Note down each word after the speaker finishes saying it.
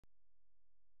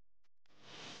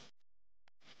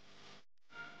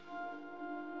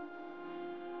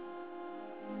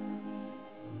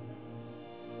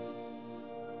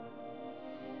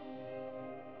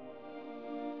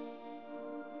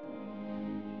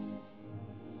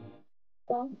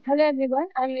Hello everyone,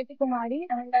 I'm Nidhi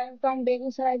and I'm from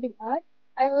Begusarai, Bihar.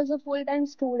 I was a full-time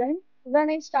student. When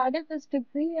I started this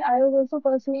degree, I was also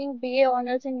pursuing BA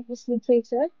Honors in English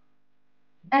Literature,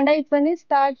 and I finished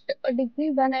that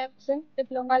degree when I was in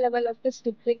diploma level of this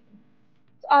degree.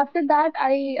 So after that,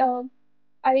 I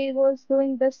was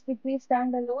doing this degree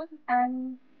standalone,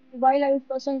 and while I was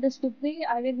pursuing this degree,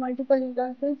 I did multiple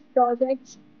internships,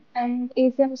 projects, and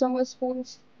ACM summer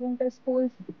schools, winter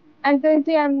schools, and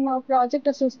currently I'm a project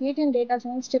associate in data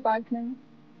science department.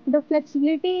 The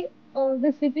flexibility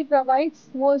this degree provides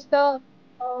was the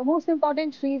most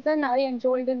important reason I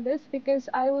enrolled in this because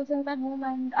I was in my home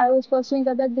and I was pursuing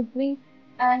other degree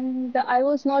and I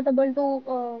was not able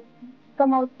to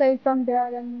come outside from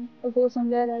there and go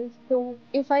somewhere else. So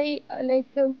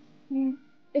mm,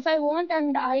 if I want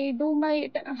and I do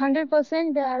my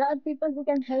 100%, there are people who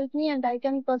can help me and I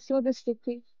can pursue this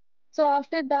degree. So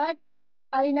after that,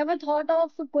 I never thought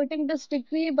of quitting this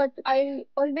degree, but I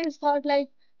always thought like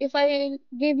if I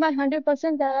give my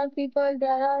 100%, there are people,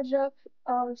 there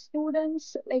are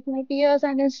students like my peers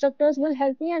and instructors will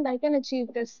help me and I can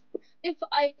achieve this. If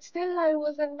I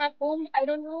was in my home, I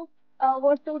don't know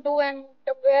what to do and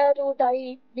where would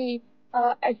I be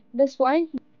at this point.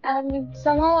 And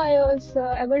somehow I was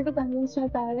able to convince my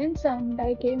parents and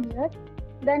I came here.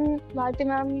 Then Bharti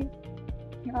ma'am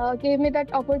gave me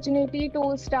that opportunity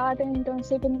to start an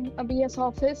internship in a BS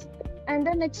office and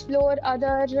then explore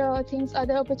other things,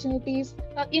 other opportunities.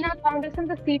 In our foundation,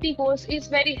 the CT course is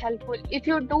very helpful. If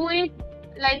you do it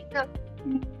like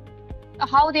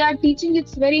how they are teaching,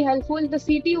 it's very helpful. The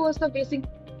CT was the basic.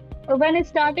 When I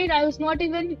started, I was not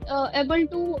even able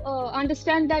to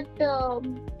understand that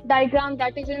diagram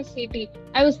that is in CT.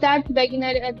 I was that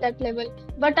beginner at that level,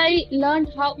 but I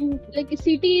learned how like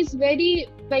CT is very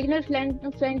beginner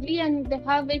friendly, and they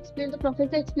have explained the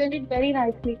professor explained it very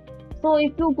nicely. So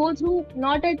if you go through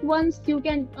not at once, you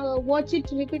can watch it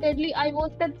repeatedly. I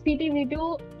watched that CT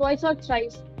video twice or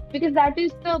thrice because that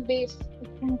is the base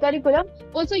curriculum.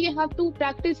 Also, you have to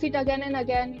practice it again and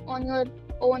again on your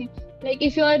own. Like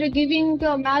if you are giving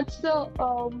maths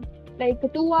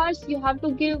like 2 hours, you have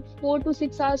to give 4 to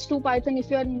 6 hours to Python if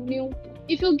you are new.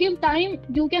 If you give time,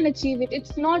 you can achieve it.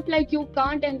 It's not like you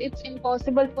can't and it's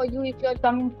impossible for you if you are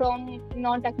coming from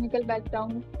non-technical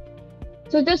background.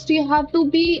 So just you have to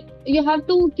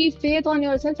keep faith on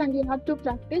yourself and you have to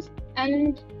practice.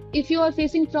 And if you are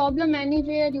facing problem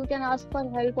anywhere, you can ask for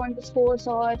help on this course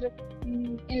or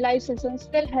in live sessions.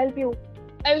 They'll help you.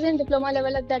 I was in diploma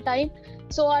level at that time,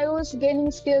 so I was gaining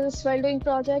skills while doing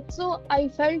projects. So I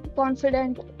felt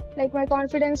confident, like my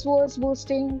confidence was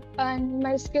boosting and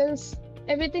my skills,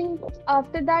 everything.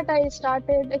 After that, I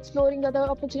started exploring other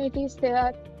opportunities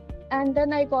there, and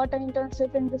then I got an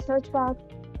internship in research park.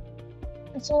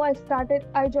 So I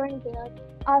joined there.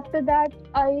 After that,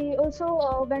 I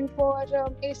also went for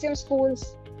ACM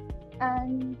schools,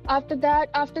 and after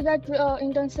that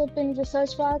internship in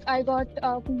research park, I got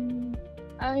an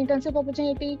internship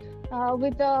opportunity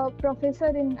with a professor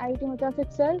in IIT Madras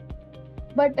itself.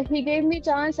 But he gave me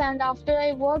chance, and after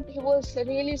I worked, he was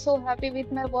really so happy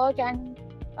with my work, and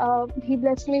he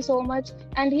blessed me so much.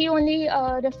 And he only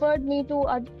referred me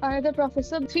to another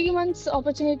professor, 3 months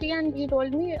opportunity, and he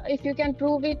told me if you can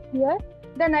prove it here,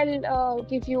 then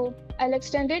I'll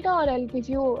extend it or I'll give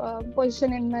you a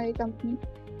position in my company.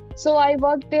 So I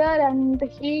worked there, and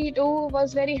he too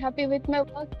was very happy with my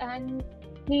work, and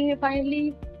he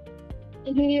finally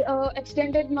he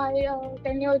extended my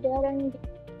tenure there, and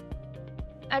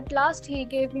at last he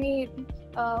gave me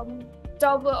um,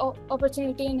 job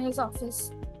opportunity in his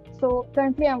office. So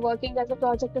currently I'm working as a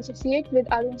project associate with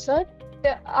Arun sir.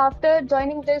 After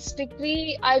joining this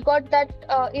degree, I got that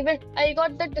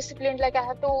discipline. Like I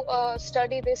have to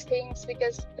study these things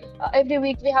because every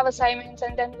week we have assignments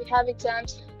and then we have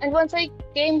exams. And once I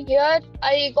came here,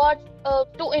 I got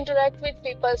to interact with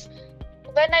people.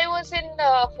 When I was in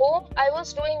home, I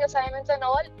was doing assignments and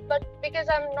all, but because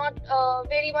I'm not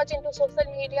very much into social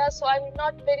media, so I'm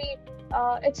not very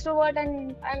extrovert,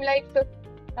 and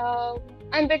uh,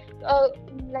 I'm a bit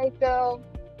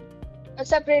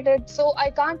separated, so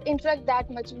I can't interact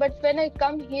that much. But when I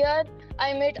come here,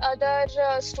 I meet other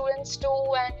students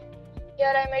too, and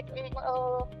here I met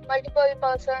multiple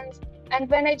persons. And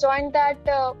when I joined that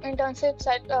internships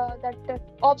at that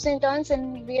ops interns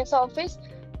in VS office,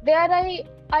 there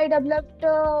I developed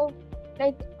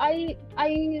I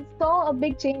saw a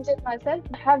big change in myself.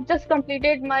 I have just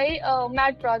completed my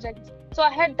math project, so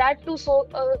I had that to show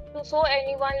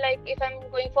anyone, like if I'm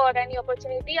going for any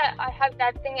opportunity, I have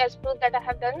that thing as proof that I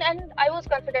have done, and I was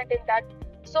confident in that.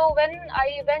 So when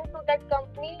I went to that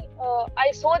company,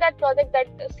 I saw that project that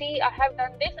see I have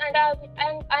done this, and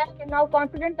I am now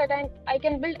confident that I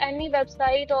can build any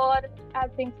website or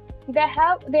app things. They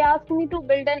asked me to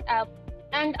build an app,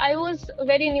 and I was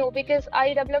very new because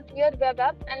I developed here web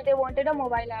app and they wanted a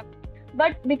mobile app.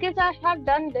 But because I have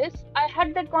done this, I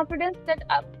had that confidence that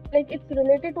like it's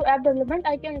related to app development,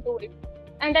 I can do it,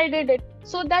 and I did it.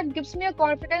 So that gives me a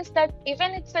confidence that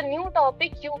even it's a new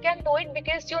topic, you can do it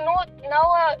because you know now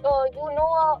you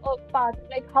know a path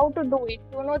like how to do it.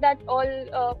 You know that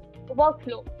all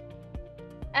workflow,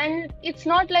 and it's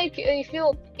not like if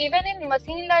you even in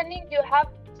machine learning you have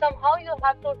somehow you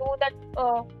have to do that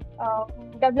uh,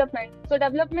 development. So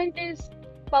development is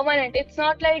permanent. It's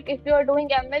not like if you are doing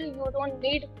ML, you don't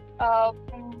need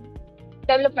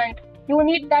development. You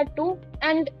need that too,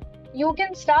 and you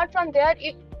can start from there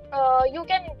if you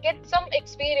can get some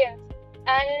experience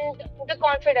and the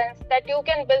confidence that you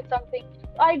can build something.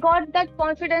 I got that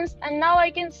confidence, and now I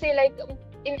can say like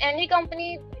in any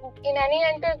company, in any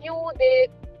interview, they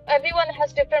everyone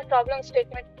has different problem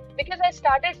statement because I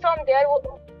started from there,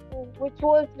 which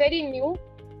was very new.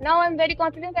 Now I'm very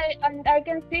confident, and I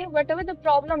can say whatever the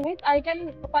problem is, I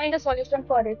can find a solution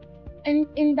for it. And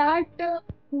in that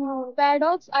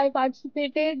paradox, I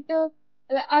participated.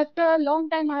 After a long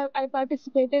time, I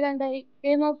participated and I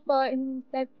came up in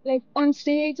that like on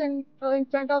stage and in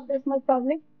front of this much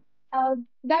public.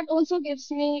 That also gives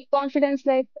me confidence.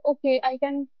 Like, okay, I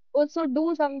can also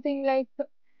do something like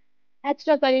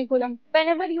extracurriculum.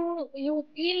 Whenever you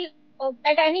feel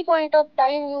at any point of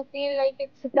time you feel like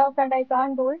it's tough and I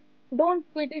can't do it, don't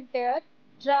quit it there.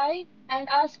 Try and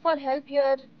ask for help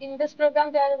here. In this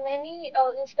program, there are many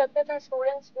instructors and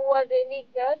students who are really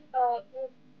here,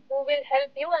 who will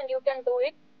help you and you can do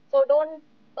it. So don't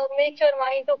make your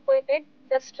mind to quit it.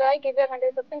 Just try, give your 100%.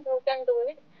 You can do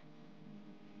it.